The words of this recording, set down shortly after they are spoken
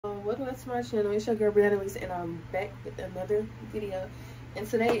welcome back to my channel. It's your girl Breanna Elise, and I'm back with another video. And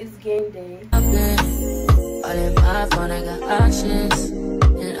today is game day. All in my phone, I got options,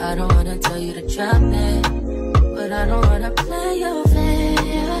 and I don't wanna tell you to drop it, but I don't wanna play your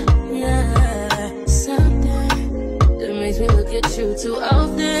fair. Yeah, something that makes me look at you too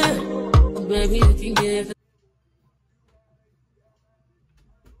often. Baby, you can give.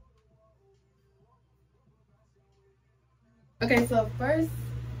 Okay, so first,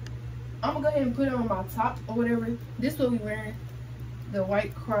 I'm gonna go ahead and put on my top or whatever. This is what we wearing, the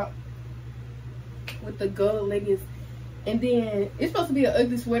white crop with the gold leggings. And then it's supposed to be an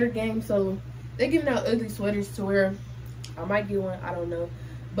ugly sweater game, so they're giving out ugly sweaters to wear. I might get one, I don't know.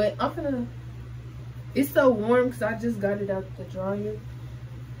 But I'm gonna, it's so warm because I just got it out the dryer.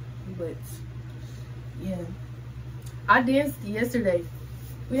 But yeah, I danced yesterday.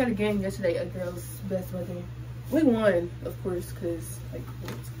 We had a game yesterday, a girls' basketball game. We won, of course, because, like,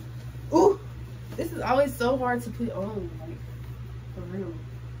 ooh, this is always so hard to put on, like, for real.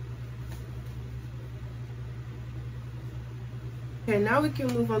 Okay, now we can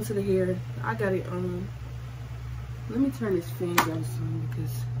move on to the hair. I got it on. Let me turn this fan down some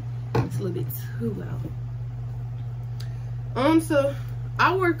because it's a little bit too loud. So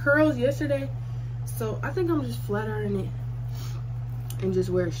I wore curls yesterday, so I think I'm just flat ironing it and just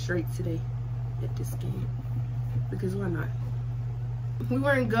wear it straight today at this game. Because why not? We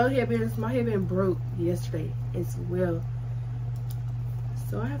wearing gold headbands. My headband broke yesterday as well,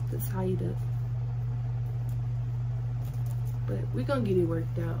 so I have to tie it up. But we're gonna get it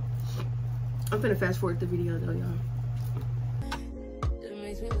worked out. I'm gonna fast forward the video though, y'all. That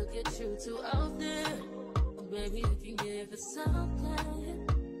makes me look at you too often. Baby, you can give it something.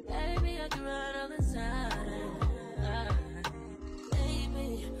 Baby, I can run all the time.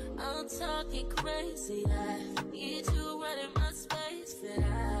 Baby, I'm talking crazy. I need you right in my space, but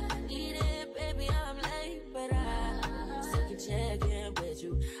I need it, baby. I'm late, but I still can check in with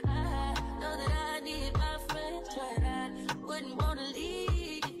you. I know that I need my friends, but I wouldn't wanna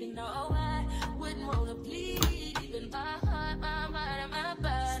leave. You know, I wouldn't wanna bleed. Even my heart, my mind, and my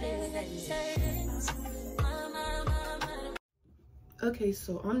body. Okay,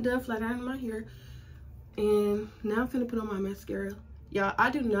 so I'm done flat ironing my hair, and now I'm finna put on my mascara. Y'all,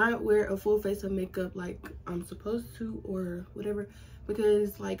 I do not wear a full face of makeup like I'm supposed to or whatever,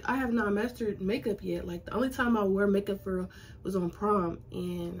 because like I have not mastered makeup yet. Like the only time I wore makeup for was on prom,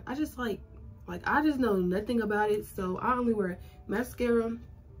 and I just like I just know nothing about it. So I only wear mascara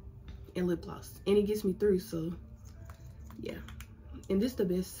and lip gloss, and it gets me through. So yeah, and this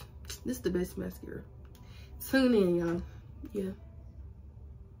is the best mascara. Tune in, y'all. Yeah,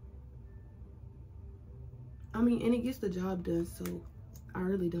 I mean, and it gets the job done, so I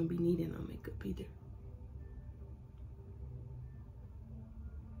really don't be needing no makeup either.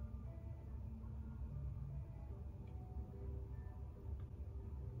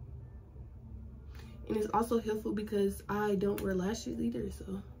 And it's also helpful because I don't wear lashes either,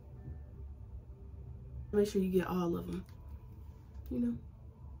 so make sure you get all of them, you know.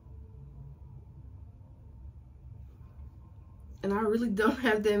 And I really don't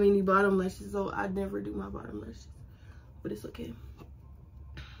have that many bottom lashes, so I never do my bottom lashes, but it's okay.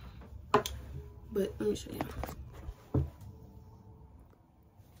 But let me show you.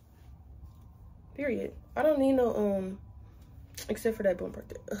 Period. I don't need no except for that bump right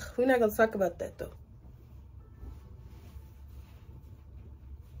there. Ugh, we're not gonna talk about that though.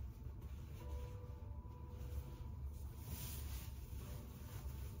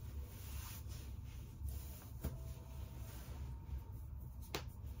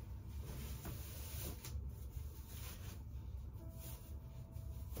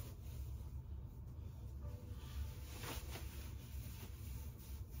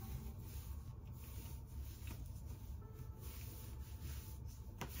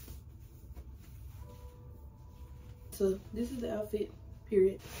 So this is the outfit,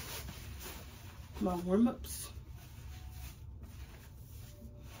 period. My warm-ups.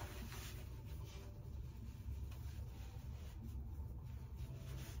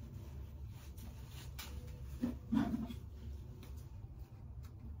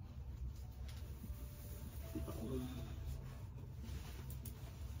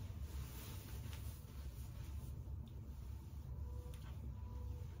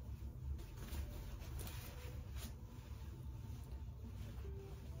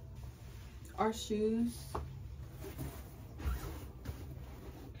 Our shoes.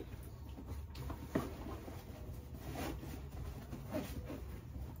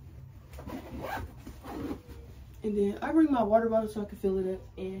 And then I bring my water bottle so I can fill it up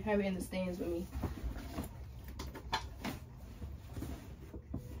and have it in the stands with me.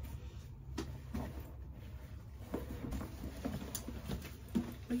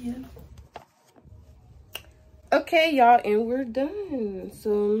 But yeah. Okay, y'all, and we're done.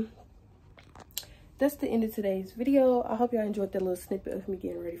 So that's the end of today's video. I hope y'all enjoyed that little snippet of me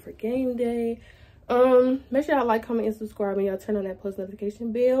getting ready for game day. Make sure y'all like, comment, and subscribe, and y'all turn on that post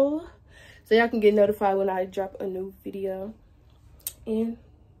notification bell so y'all can get notified when I drop a new video. And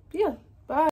yeah.